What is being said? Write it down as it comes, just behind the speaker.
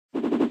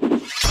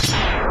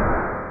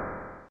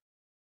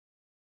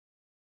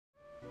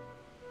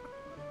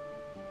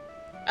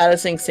Out of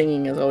sync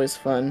singing is always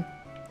fun.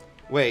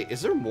 Wait,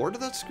 is there more to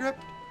that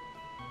script?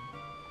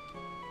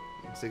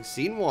 It's like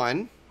scene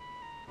 1.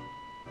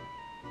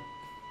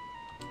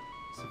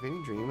 It's a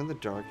fading dream in the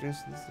darkness.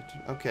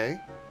 Okay.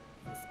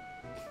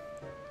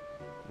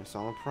 A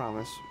solemn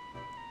promise.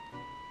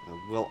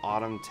 Will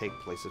autumn take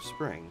place of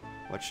spring?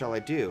 What shall I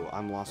do?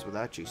 I'm lost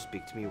without you.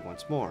 Speak to me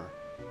once more.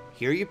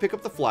 Here you pick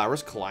up the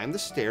flowers, climb the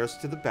stairs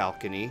to the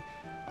balcony,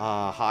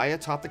 high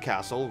atop the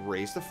castle,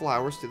 raise the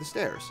flowers to the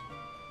stairs.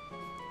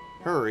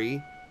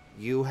 Hurry,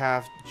 you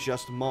have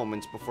just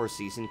moments before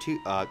scene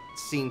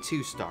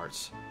 2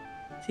 starts.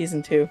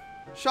 Season 2.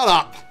 Shut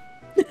up!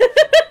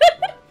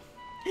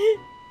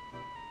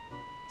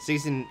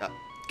 Season...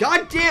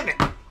 God damn it!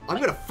 I'm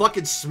gonna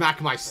fucking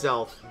smack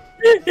myself.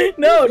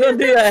 No, don't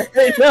do that.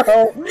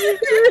 No.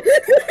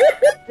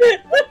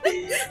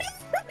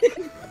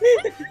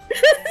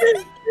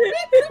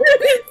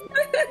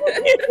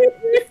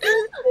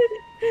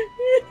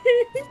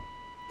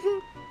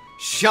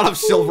 Shut up,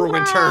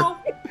 Silverwinter. Wow.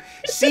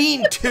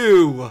 Scene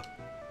 2.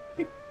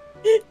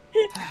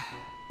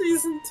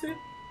 Season 2.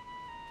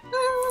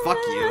 Fuck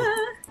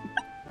you.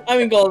 I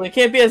mean, Golden, it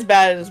can't be as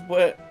bad as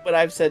what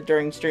I've said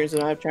during streams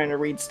when I'm trying to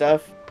read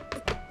stuff.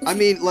 I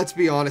mean, let's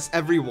be honest.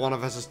 Every one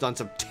of us has done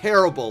some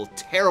terrible,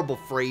 terrible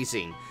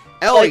phrasing.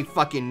 Ellie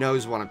fucking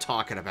knows what I'm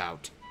talking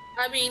about.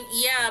 I mean,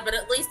 yeah, but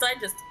at least I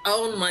just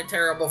own my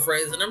terrible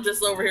phrase, and I'm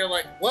just over here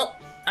like, well,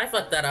 I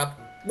fucked that up.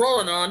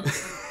 Rolling on.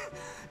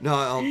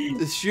 No,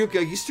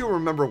 Shuka, you still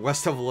remember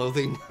West of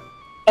Loathing?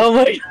 Oh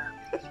my god.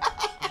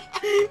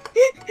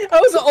 I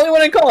was the only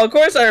one in call. Of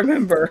course I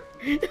remember.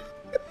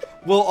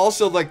 Well,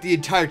 also, like, the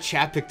entire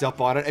chat picked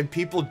up on it, and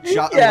people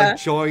like,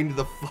 joined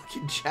the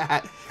fucking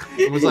chat.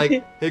 It was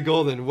like, hey,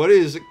 Golden, what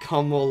is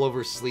come all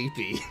over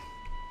sleepy?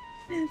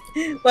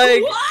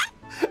 Like... What?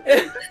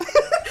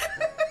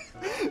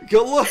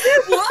 Go look.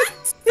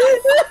 What?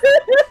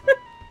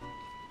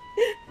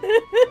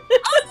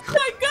 Oh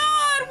my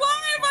god,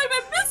 why have I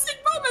been missing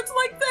moments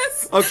like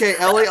this? Okay,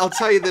 Ellie, I'll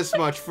tell you this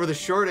much. For the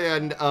short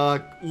end,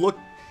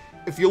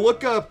 if you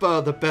look up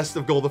the Best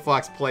of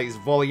GoldenFox Plays,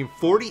 Volume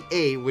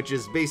 48, which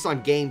is based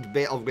on games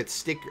with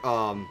stick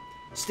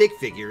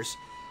figures,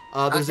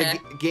 there's a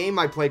game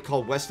I played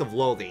called West of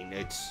Loathing.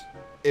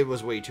 It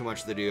was way too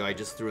much to do. I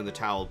just threw in the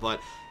towel,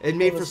 but it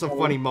made for some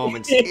funny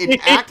moments. In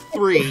Act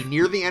 3,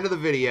 near the end of the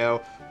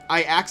video,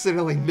 I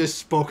accidentally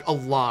misspoke a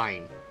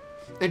line.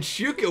 And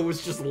Shuka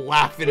was just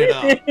laughing it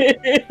up.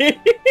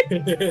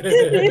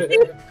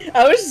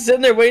 I was just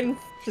sitting there waiting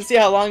to see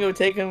how long it would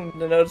take him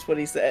to notice what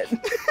he said.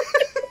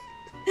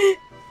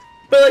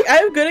 But like, I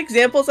have good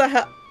examples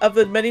of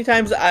the many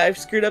times I've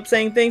screwed up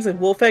saying things. Like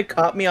Wolfhead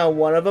caught me on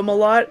one of them a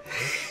lot,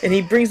 and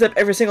he brings up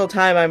every single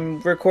time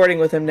I'm recording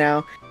with him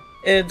now.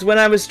 It's when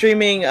I was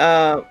streaming.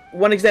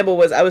 One example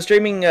was I was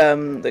streaming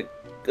the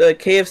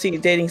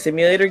KFC dating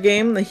simulator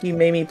game that he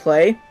made me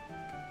play,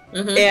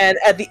 and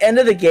at the end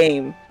of the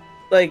game,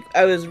 like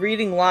I was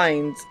reading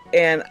lines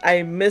and I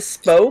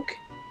misspoke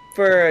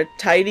for a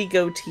tidy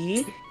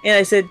goatee, and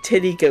I said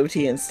titty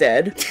goatee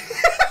instead.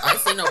 I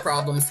see no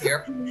problems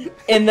here.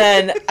 And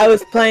then I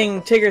was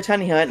playing Tigger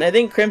Tunny Hunt, and I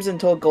think Crimson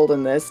told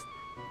Golden this,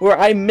 where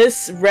I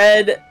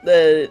misread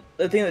the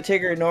thing that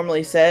Tigger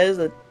normally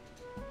says,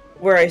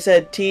 where I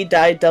said T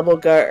die double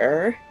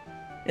gut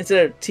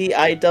instead of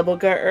T-I double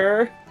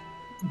gut.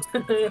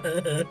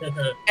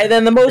 And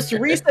then the most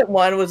recent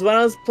one was when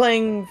I was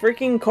playing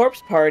freaking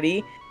Corpse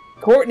Party.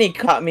 Courtney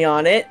caught me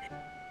on it.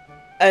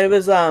 It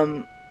was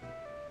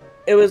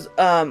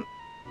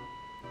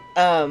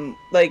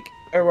like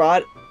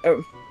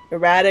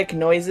erratic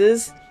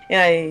noises,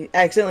 and I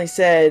accidentally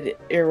said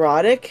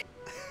erotic.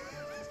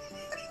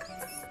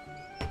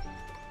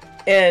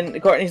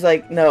 And Courtney's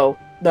like, no,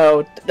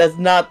 that's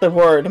not the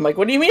word. I'm like,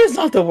 what do you mean it's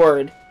not the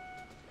word?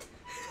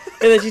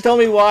 And then she told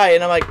me why,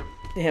 and I'm like,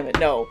 damn it,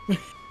 no.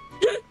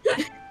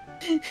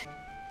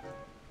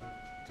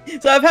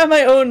 So I've had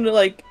my own,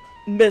 like,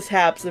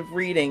 mishaps of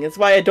reading. This is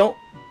why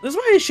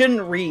I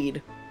shouldn't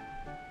read.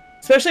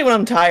 Especially when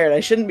I'm tired. I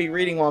shouldn't be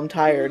reading while I'm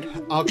tired.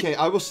 Okay,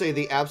 I will say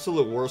the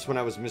absolute worst when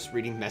I was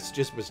misreading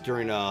messages was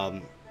during,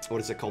 what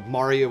is it called?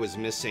 Mario is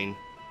Missing.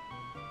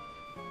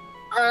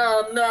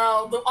 Oh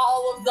no,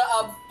 all of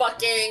the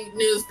fucking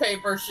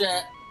newspaper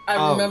shit.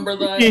 I remember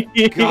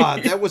that.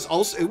 God, that was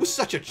also, it was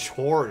such a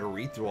chore to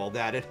read through all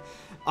that.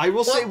 I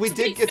will say we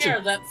did get fair,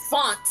 some... that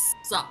font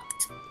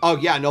sucked. Oh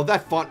yeah, no,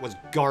 that font was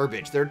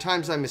garbage. There are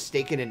times I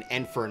mistaken an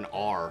N for an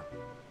R.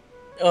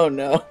 Oh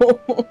no.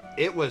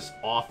 It was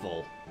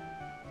awful.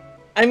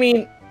 I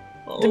mean,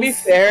 to be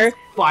fair,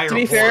 like,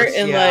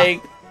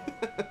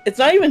 it's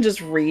not even just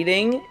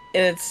reading,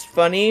 and it's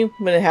funny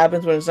when it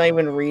happens when it's not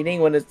even reading,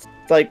 when it's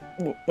like,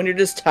 when you're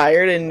just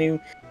tired and you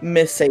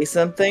say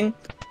something.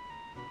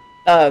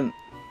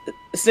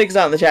 Snick's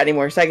not in the chat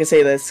anymore, so I can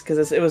say this,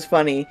 because it was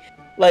funny.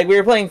 Like, we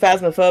were playing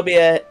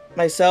Phasmophobia,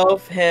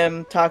 myself,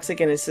 him, Toxic,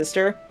 and his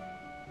sister,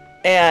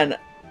 and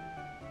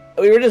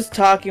we were just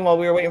talking while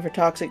we were waiting for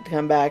Toxic to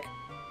come back,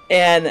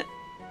 and,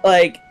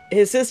 like,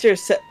 his sister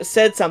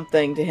said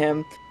something to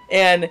him,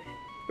 and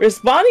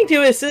responding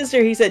to his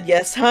sister, he said,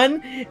 "Yes,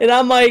 hun," and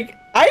I'm like,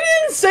 I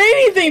didn't say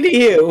anything to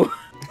you.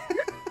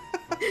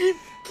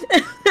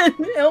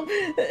 You know,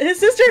 his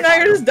sister and I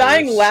are just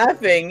dying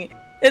laughing,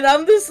 and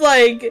I'm just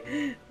like,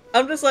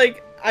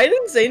 I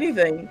didn't say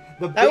anything.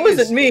 That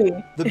wasn't me.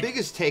 The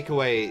biggest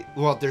takeaway,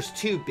 well, there's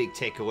two big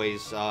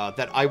takeaways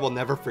that I will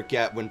never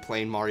forget when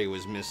playing Mario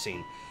was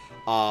missing.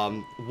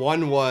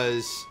 One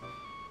was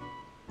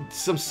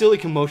some silly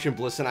commotion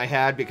bliss I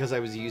had because I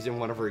was using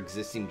one of her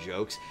existing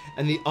jokes,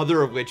 and the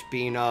other of which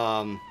being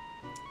Erechthian.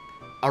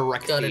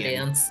 Go to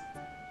dance.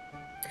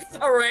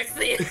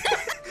 Erechthian.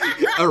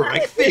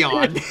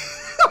 Erechthion.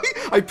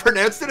 I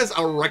pronounced it as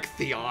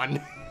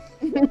Erechthion.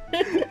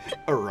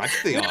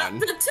 Erechthion.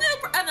 The two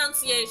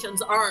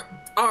pronunciations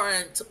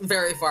aren't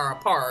very far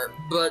apart,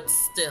 but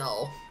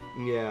still.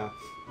 Yeah.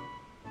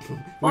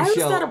 Why is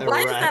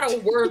that a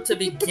word to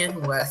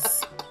begin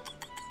with?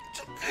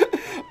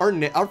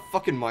 Our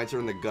fucking minds are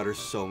in the gutter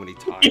so many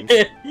times.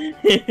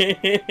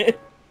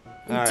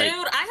 Right.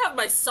 Dude, I have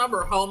my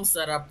summer home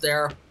set up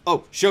there.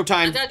 Oh,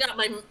 showtime. I got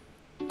my...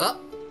 Oh.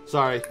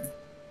 Sorry.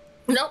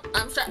 Nope,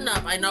 I'm shutting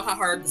up. I know how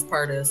hard this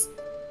part is.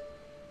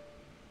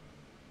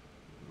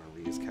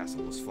 Maria's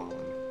castle was fallen.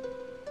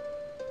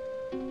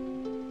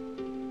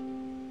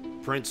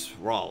 Prince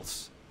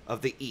Ralph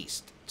of the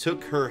East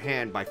took her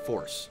hand by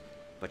force,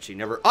 but she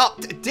never... Oh,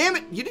 damn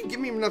it! You didn't give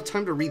me enough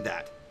time to read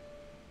that.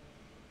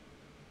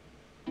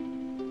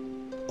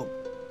 Oh.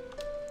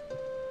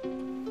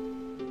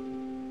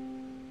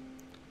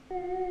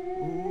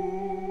 Oh,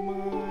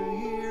 my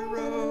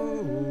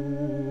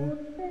hero,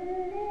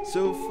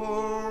 so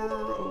far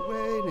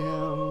away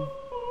now,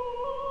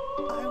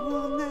 I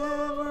will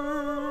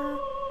never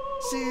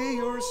see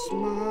your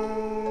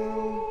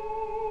smile.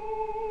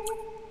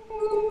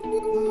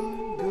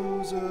 Love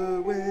goes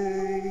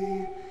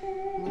away,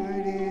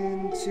 night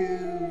into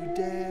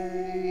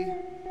day.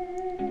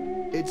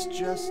 It's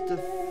just a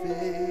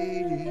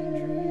fading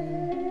dream.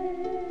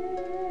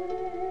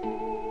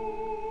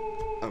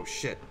 Oh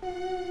shit.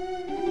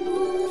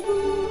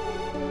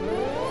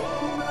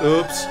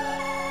 Oops.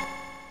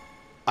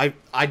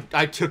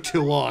 I took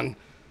too long.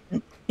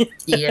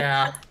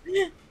 Yeah.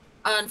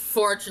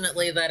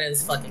 Unfortunately, that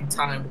is fucking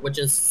timed, which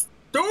is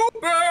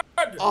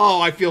stupid!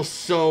 Oh, I feel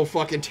so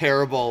fucking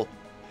terrible.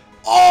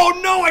 Oh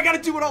no, I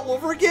gotta do it all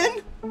over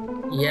again?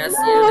 Yes,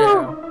 you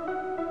do.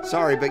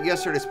 Sorry, but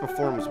yesterday's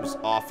performance was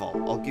awful.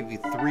 I'll give you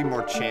 3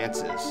 more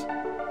chances.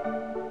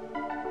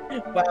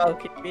 Wow,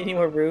 can you be any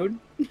more rude?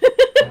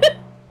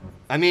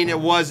 I mean, it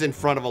was in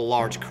front of a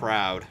large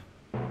crowd.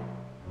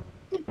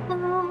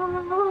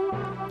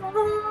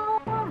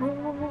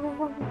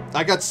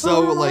 I got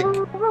so, like...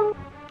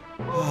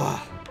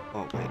 Oh,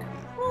 wait a minute.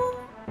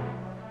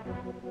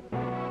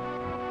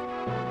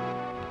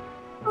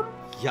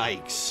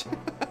 Yikes.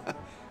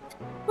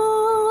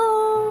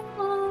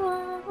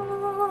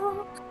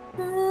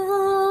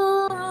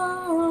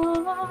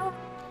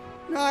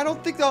 No, I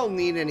don't think they'll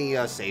need any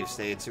save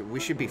states. We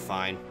should be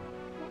fine.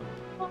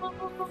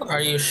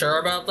 Are you sure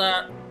about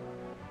that?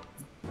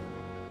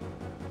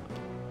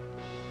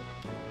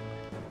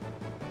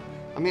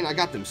 I mean, I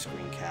got them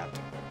screen capped.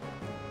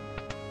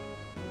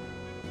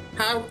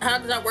 How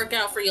did that work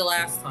out for you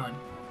last time?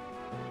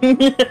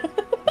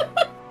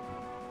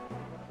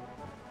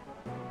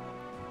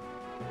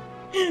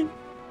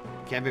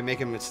 Can't be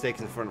making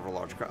mistakes in front of a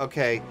large crowd.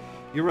 Okay,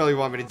 you really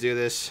want me to do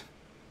this?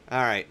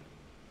 Alright.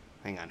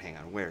 Hang on.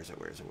 Where is it?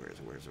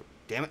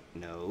 Damn it.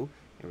 No.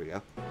 Here we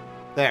go.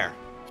 There.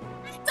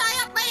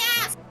 Tie up my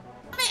ass!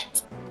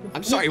 Bitch!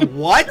 I'm sorry,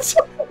 what?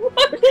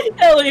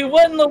 Ellie,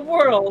 what in the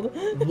world?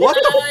 What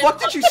the fuck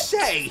did you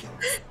say?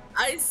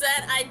 I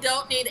said I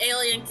don't need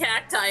alien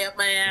cacti up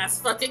my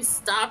ass. Fucking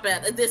stop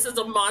it. This is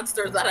a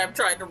monster that I'm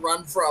trying to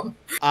run from.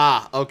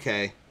 Ah,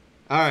 okay.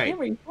 Alright. What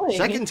game are you playing?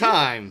 Second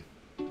time.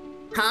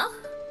 Huh?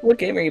 What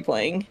game are you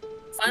playing?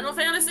 Final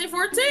Fantasy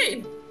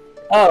 14.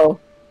 Oh.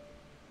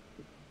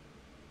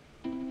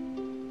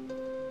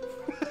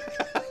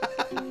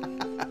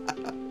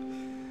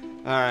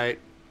 Alright.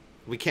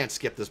 We can't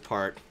skip this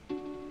part.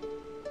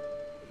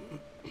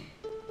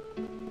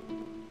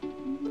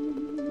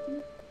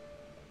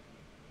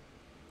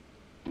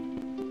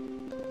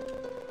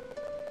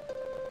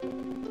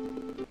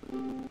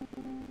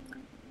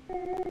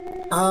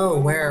 Oh,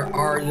 where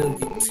are you,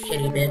 you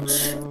titty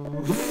bitch?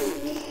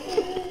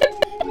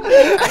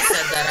 I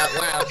said that out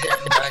loud,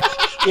 didn't I?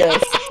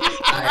 Yes.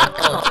 I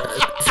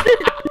apologize.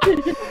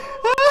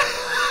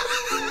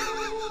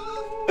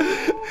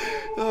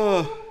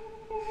 Oh,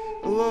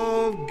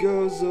 love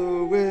goes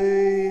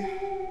away,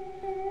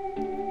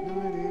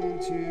 night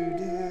into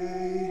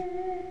day.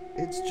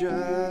 It's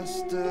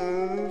just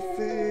a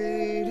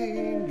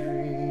fading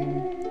dream.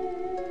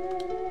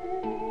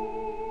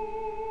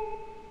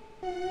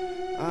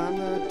 On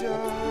the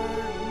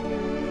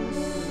darkness,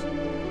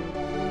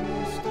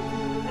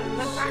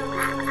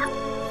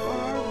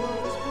 our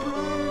love's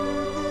breathing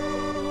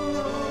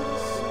the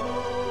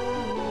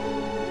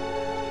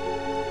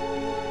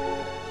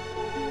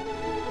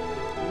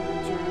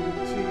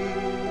eternity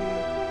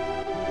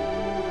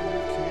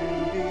can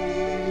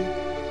be.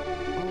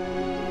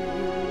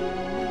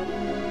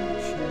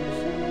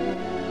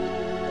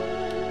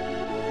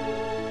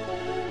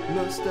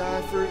 lest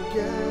I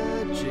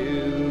forget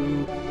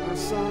you. Our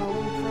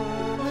solemn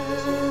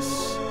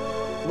promise.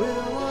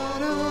 Will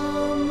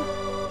autumn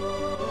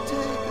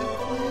take the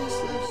place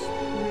of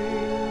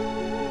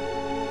spring?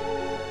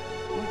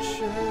 What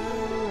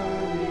shall I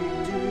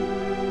do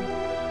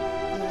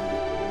that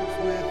was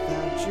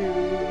without you?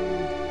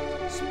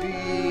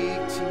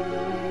 Speak to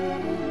me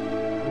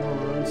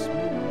once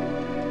more.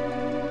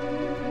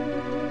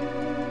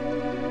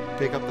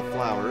 Pick up the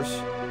flowers.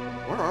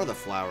 Where are the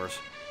flowers?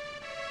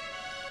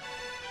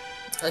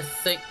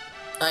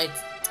 I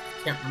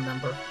can't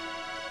remember.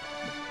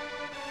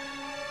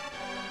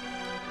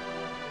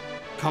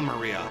 Come,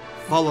 Maria.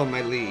 Follow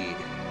my lead.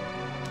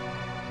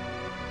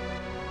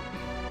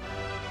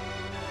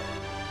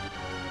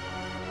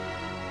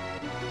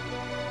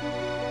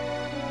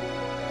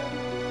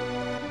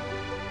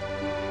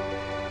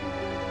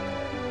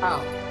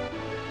 Oh.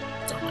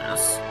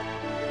 Dumbass.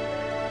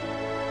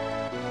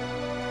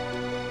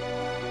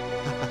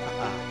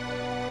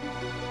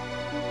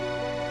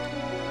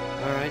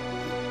 Alright.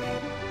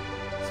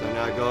 So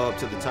now I go up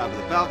to the top of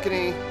the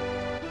balcony.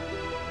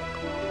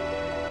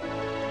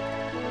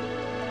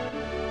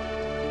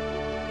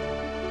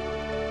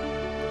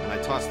 And I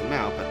toss them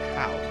out, but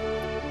how?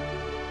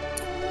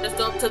 Just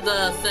go up to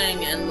the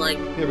thing and, like...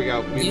 Here we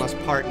go. We must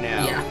part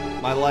now. Yeah.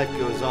 My life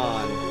goes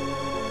on.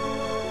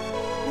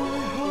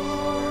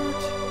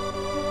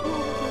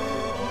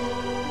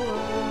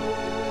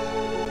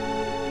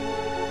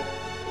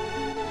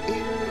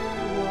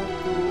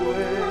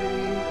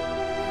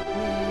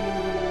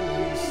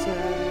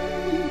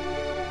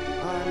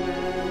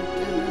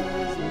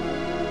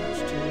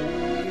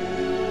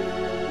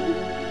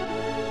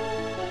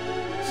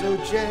 So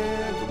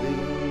gently,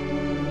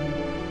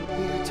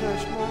 you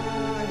touch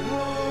my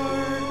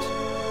heart.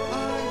 I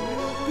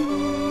will be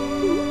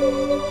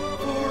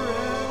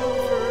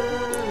forever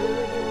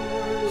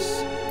yours.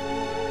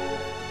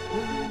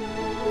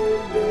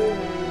 One day,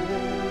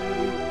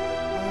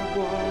 I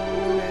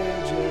won't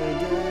age a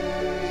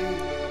day.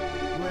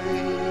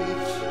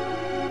 Wait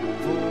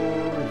for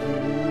you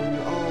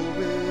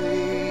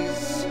always.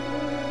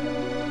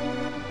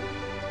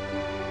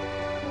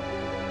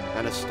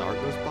 And a star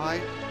goes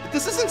by.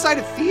 This is inside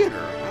a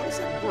theater. How does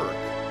that work?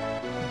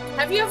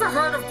 Have you ever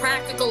heard of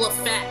practical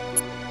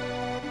effect?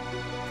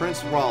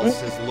 Prince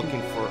Wallace is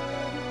looking for...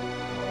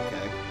 Oh,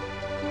 okay.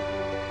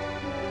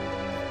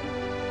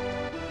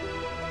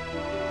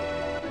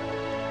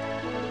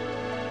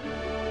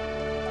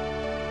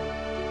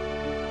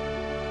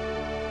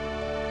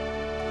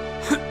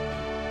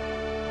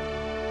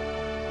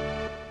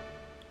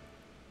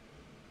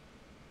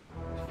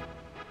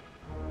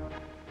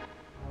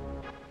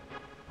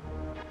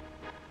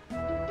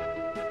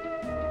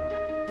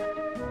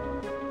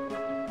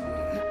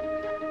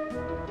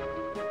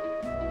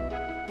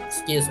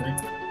 Excuse me.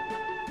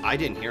 I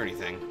didn't hear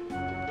anything.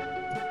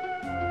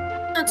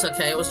 That's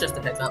okay, it was just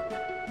a hiccup.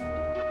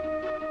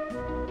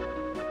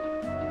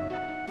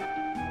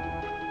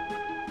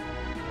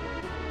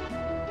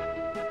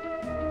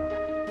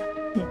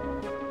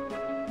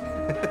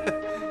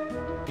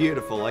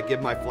 Beautiful. I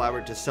give my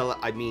flower to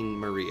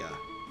Maria.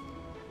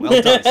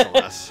 Well done,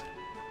 Celeste.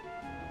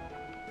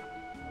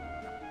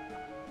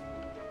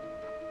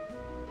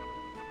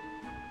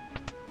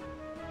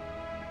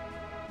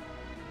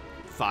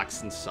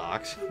 Fox and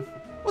socks.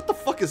 What the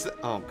fuck is that?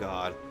 Oh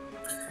god.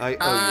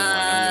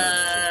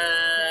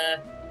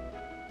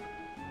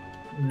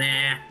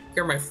 Nah,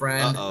 you're my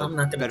friend. Uh-oh. I'm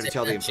not gonna Better take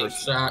tell the that cheap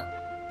in-person. shot.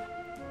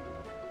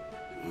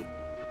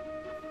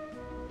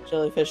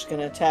 Jellyfish is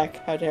gonna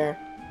attack. How dare.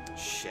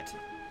 Shit.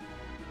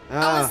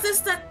 Oh, is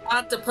this that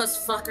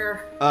octopus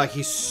fucker?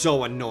 He's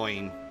so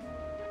annoying.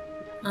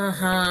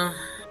 Uh-huh.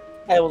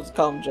 I will just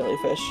call him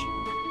Jellyfish.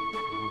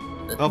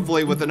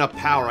 Hopefully with enough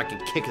power I can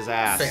kick his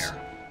ass. Fair.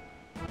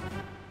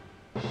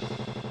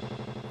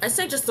 I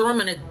say just throw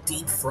him in a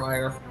deep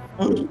fryer.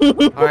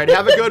 Alright,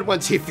 have a good one,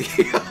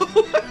 TFO.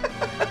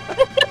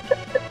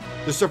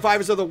 The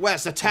survivors of the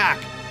West attack!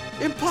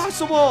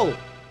 Impossible!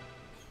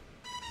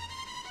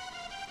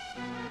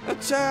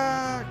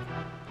 Attack!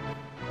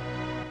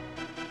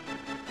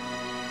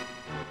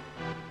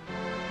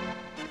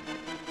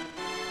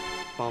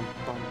 Bum,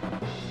 bum.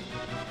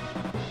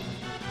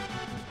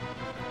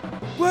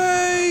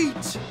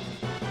 Wait!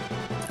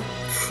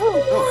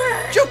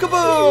 Oh,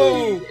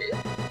 Chocobo!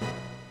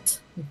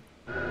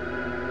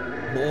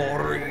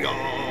 Moria!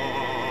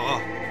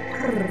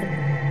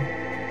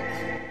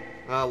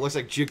 Looks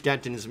like Juke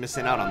Denton is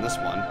missing out on this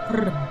one.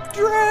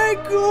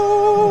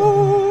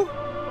 Draco!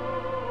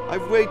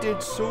 I've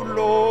waited so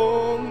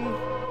long.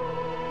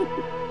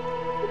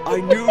 I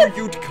knew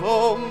you'd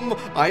come.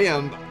 I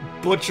am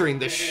butchering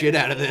the shit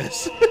out of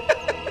this.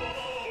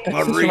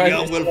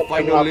 Maria will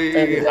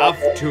finally have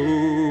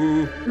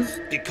to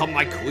become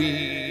my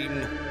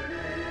queen.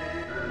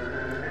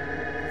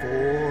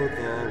 For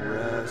the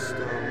rest of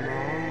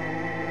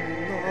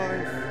my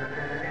life,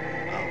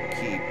 I'll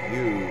keep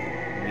you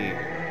near.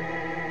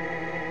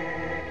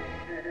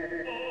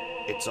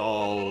 It's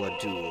all a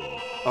duel.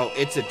 Oh,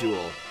 it's a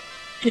duel.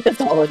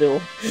 It's all a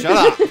duel. Shut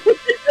up.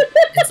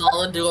 It's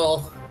Solid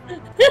duel.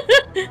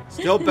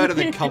 Still better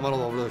than coming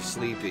over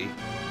sleepy.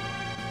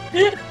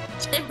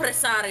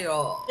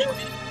 Impresario.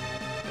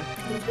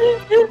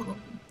 Who?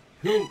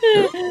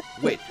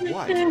 Wait,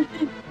 what?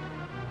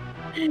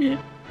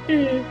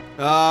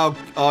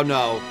 Oh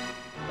no.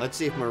 Let's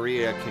see if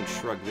Maria can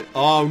shrug it.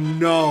 Oh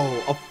no,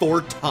 a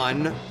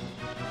 4-ton?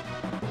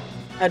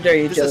 How dare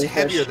you, This is jellyfish.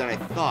 heavier than I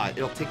thought.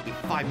 It'll take me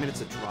 5 minutes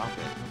to drop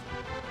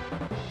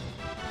it.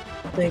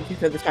 Thank you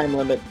for the time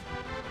limit.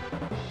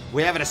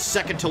 We have a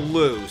second to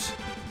lose.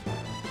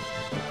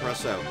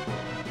 Press out.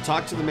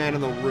 Talk to the man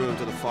in the room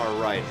to the far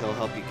right. He'll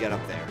help you get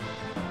up there.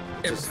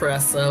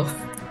 Impresso.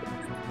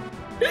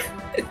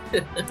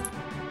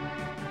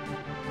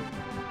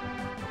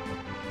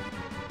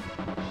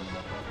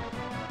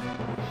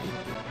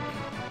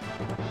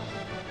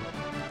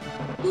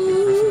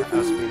 The person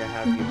asked me to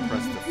have you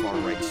press the far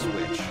right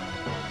switch.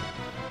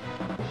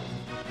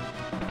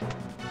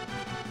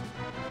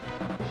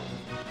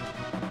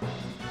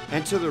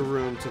 Enter the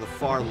room to the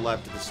far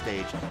left of the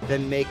stage,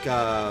 then make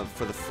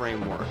for the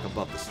framework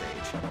above the stage.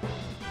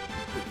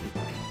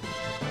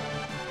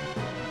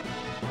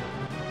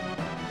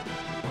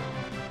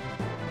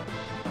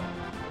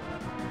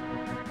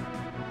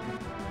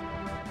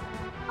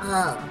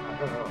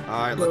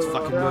 Alright, let's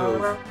fucking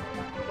move.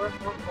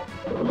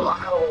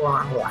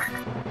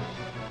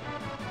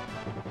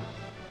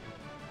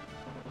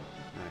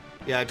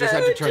 Yeah, I just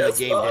had to turn the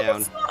game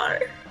down.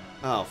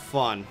 Oh,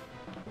 fun.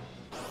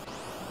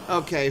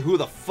 Okay, who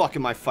the fuck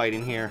am I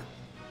fighting here?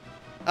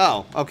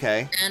 Oh,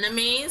 okay.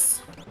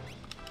 Enemies?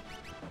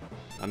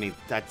 I mean,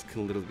 that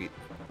can literally be...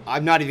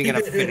 I'm not even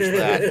gonna finish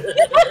that.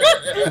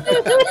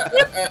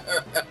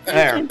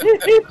 There.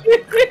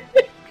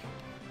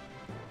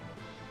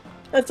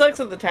 That sucks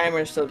that the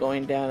timer's still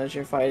going down as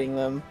you're fighting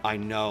them. I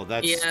know,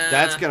 that's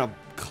Yeah.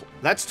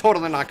 that's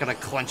totally not gonna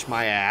clench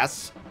my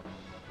ass.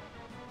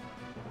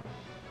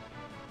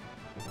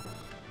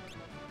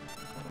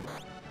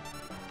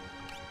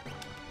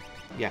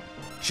 Yeah,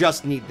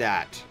 just need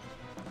that.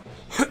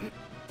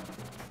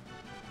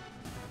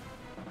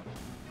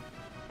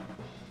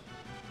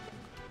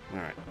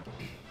 Alright.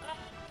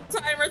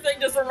 Timer thing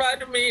just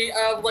reminded me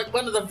of like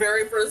one of the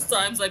very first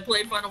times I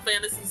played Final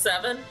Fantasy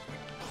VII.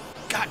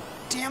 God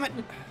damn it!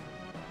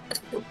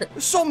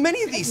 There's so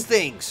many of these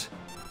things!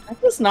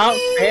 That was not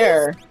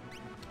fair.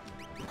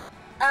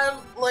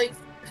 Like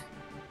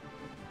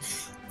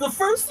the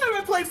first time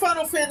I played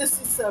Final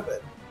Fantasy VII,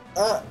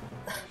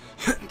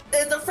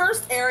 in the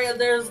first area,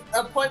 there's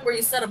a point where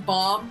you set a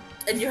bomb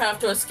and you have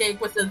to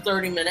escape within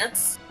 30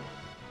 minutes.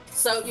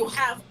 So you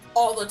have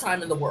all the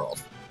time in the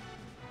world.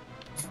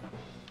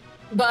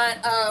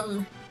 But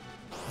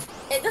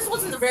this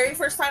wasn't the very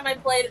first time I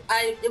played.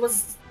 I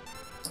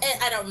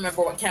don't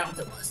remember what count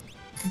it was.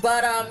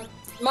 But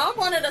Mom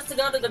wanted us to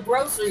go to the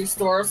grocery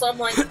store, so I'm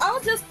like, I'll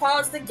just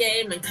pause the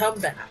game and come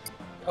back.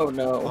 Oh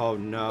no. Oh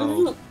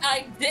no.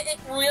 I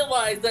didn't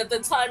realize that the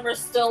timer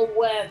still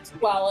went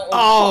while it was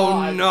Oh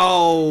paused.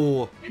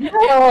 no!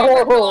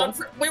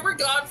 We were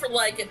gone for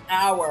like an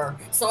hour.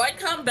 So I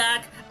come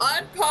back,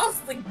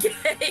 unpause the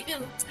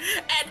game,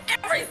 and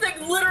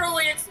everything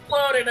literally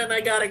exploded and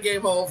I got a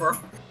game over.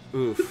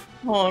 Oof.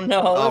 Oh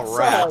no. Oh, That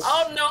rats.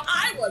 sucks. Oh no,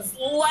 I was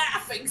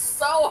laughing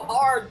so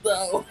hard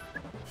though.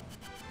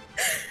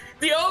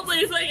 The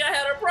only thing I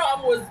had a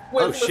problem with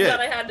was shit. that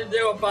I had to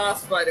do a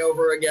boss fight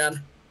over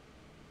again.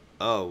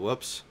 Oh,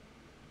 whoops.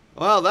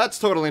 Well, that's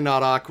totally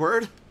not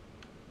awkward.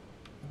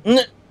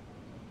 They're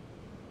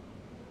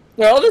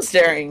all just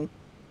staring.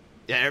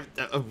 Yeah,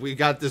 we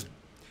got this...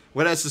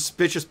 What a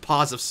suspicious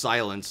pause of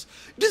silence.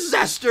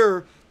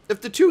 Disaster!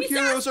 If the two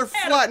heroes are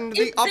flattened,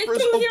 the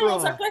opera's If the 2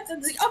 heroes are over.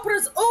 flattened, the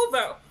opera's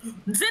over.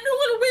 Then who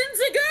will win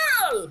the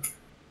girl?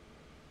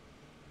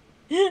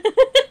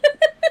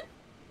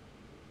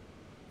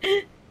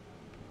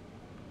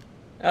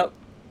 Oh,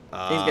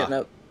 he's getting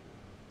up.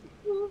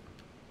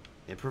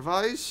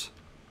 Improvise?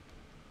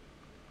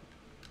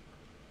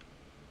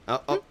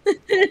 Oh.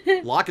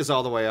 Lock is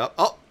all the way up.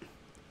 Oh!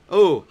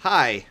 Oh,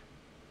 hi.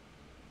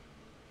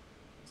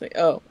 It's like,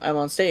 oh, I'm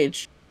on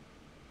stage.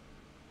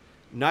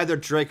 Neither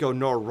Draco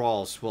nor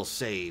Rawls will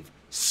save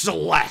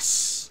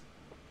Celeste!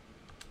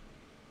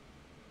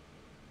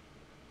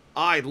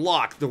 I,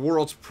 Locke, the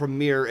world's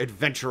premier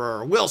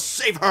adventurer, will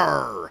save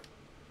her!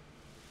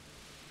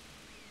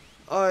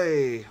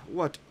 Aye,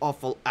 what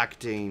awful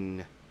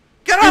acting.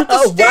 Get off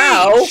the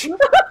stage!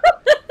 Wow.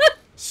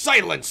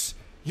 Silence!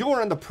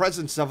 You're in the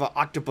presence of an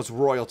octopus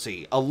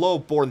royalty. A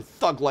low-born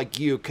thug like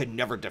you can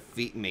never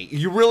defeat me.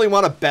 You really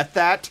want to bet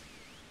that?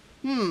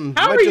 How Might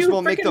are just you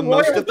well make the freaking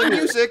most of the royalty?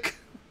 music.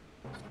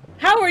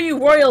 How are you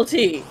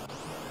royalty?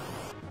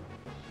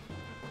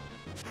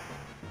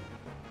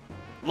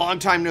 Long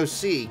time no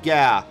see,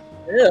 yeah.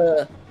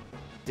 Ugh.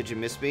 Did you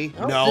miss me?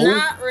 Oh, No?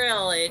 Not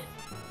really.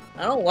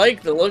 I don't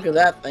like the look of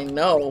that thing,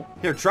 no.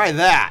 Here, try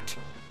that.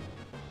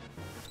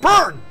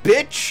 Burn,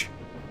 bitch!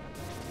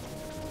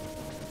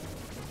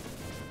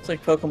 It's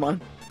like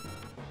Pokemon.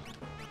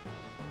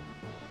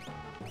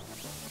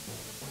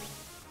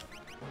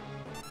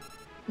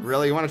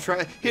 Really? You want to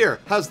try? Here,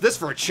 how's this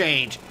for a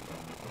change?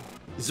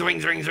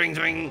 Zwing, zwing, zwing,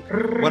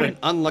 zwing. What an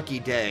unlucky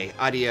day.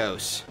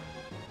 Adios.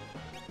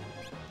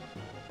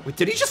 Wait,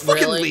 did he just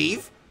fucking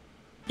leave?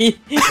 He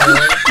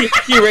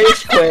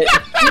rage quit.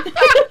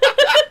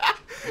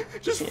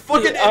 Just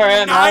fucking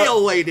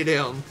annihilated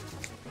him.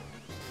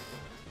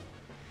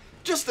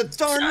 Just a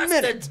darn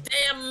minute. Just a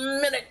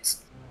damn minute.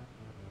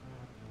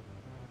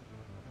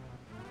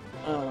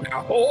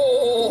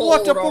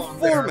 What a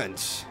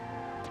performance.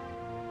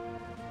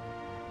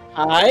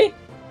 Hi?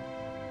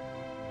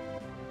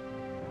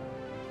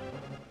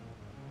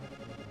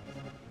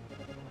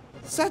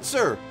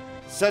 Setzer!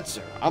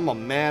 Setzer, I'm a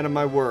man of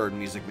my word,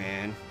 Music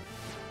Man.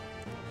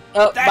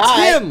 Oh, That's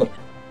bye. him!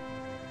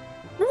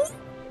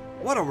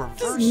 What a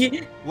reversal.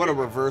 What a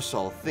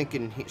reversal.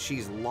 Thinking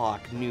she's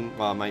locked,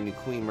 my new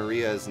Queen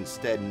Maria is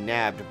instead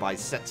nabbed by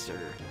Setzer.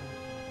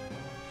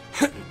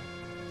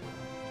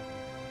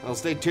 Well,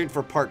 stay tuned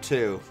for part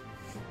 2.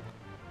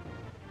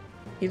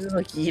 He just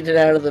like yeeted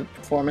out of the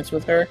performance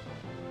with her.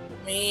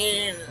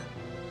 Man.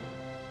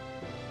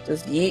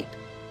 Just yeet.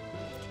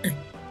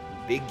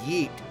 Big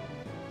yeet.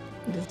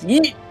 Just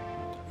yeet.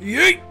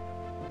 Yeet!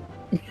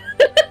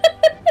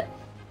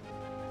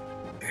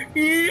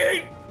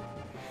 Yeet.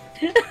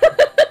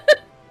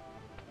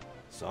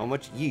 So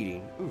much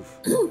yeeting. Oof.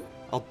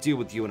 I'll deal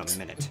with you in a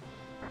minute.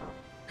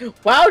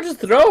 Wow, just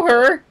throw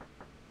her.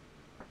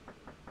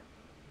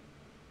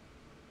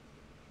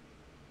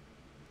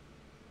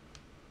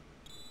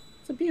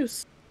 It's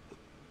abuse.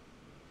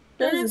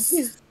 That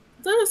is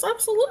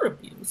absolute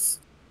abuse.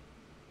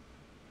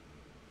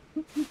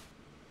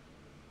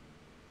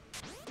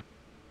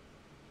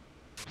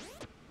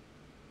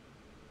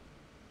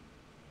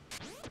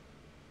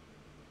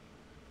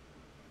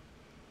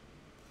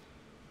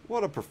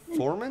 What a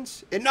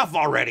performance. Enough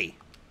already!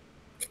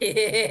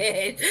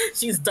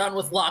 She's done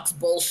with Locke's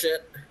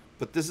bullshit.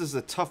 But this is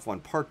a tough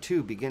one. Part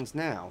 2 begins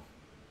now.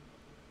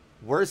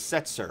 Where's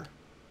Setzer?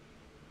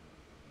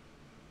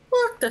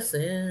 Locked us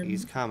in.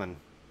 He's coming.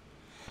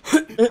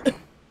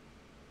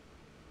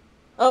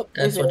 Oh,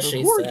 That's what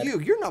she Who said. are you?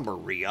 You're not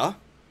Maria.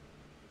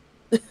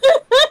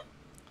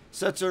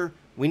 Setzer,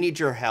 we need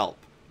your help.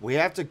 We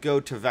have to go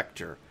to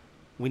Vector.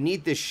 We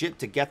need this ship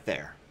to get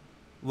there.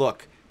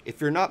 Look, if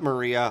you're not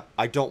Maria,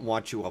 I don't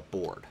want you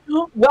aboard.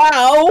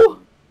 Wow.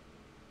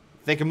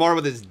 Thinking more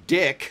with his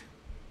dick.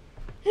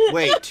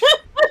 Wait.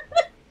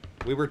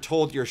 We were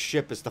told your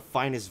ship is the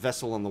finest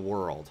vessel in the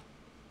world.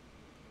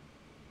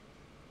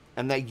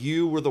 And that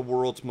you were the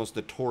world's most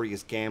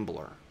notorious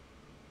gambler.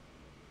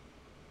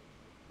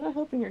 Not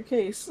helping your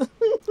case.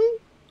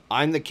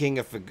 I'm the king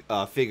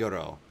of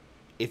Figaro.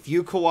 If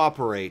you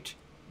cooperate,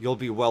 you'll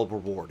be well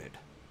rewarded.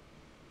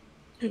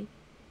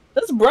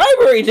 That's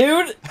bribery,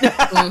 dude.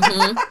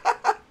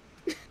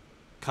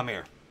 Come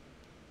here.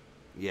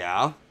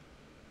 Yeah?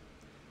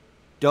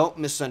 Don't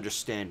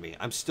misunderstand me.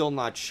 I'm still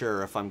not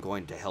sure if I'm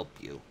going to help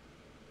you.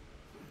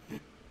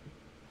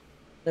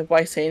 Then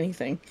why say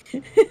anything?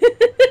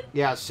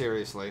 Yeah,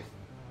 seriously.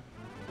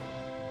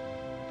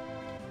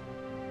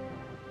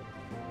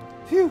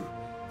 Phew.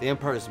 The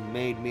Empire has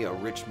made me a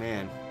rich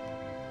man.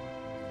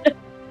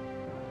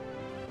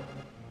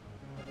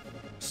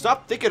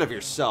 Stop thinking of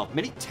yourself.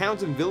 Many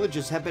towns and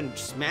villages have been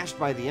smashed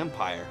by the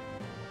Empire.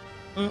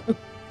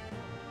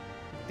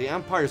 The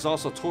Empire is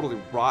also totally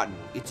rotten.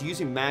 It's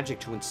using magic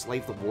to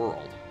enslave the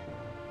world.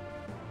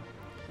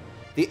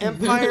 The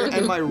Empire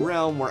and my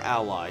realm were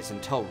allies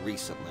until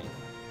recently.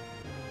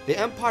 The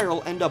Empire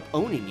will end up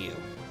owning you.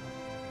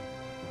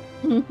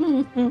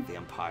 The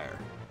Empire.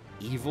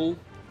 Evil?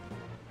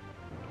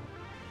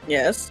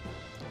 Yes.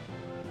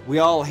 We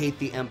all hate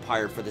the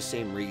Empire for the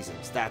same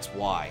reasons. That's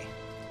why.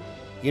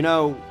 You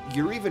know,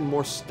 you're even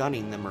more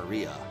stunning than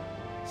Maria,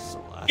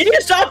 Celeste. Can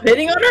you stop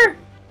hitting on her?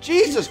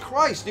 Jesus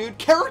Christ, dude.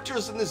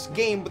 Characters in this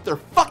game, but they're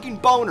fucking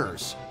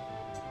boners.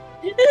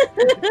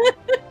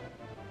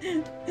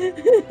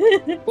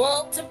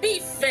 Well, to be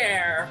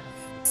fair,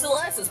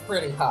 Celeste is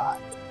pretty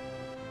hot.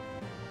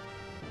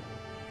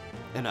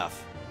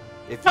 Enough.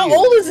 How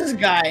old is this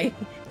guy?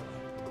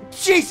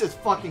 Jesus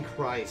fucking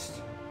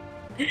Christ.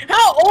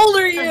 How old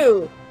are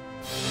you?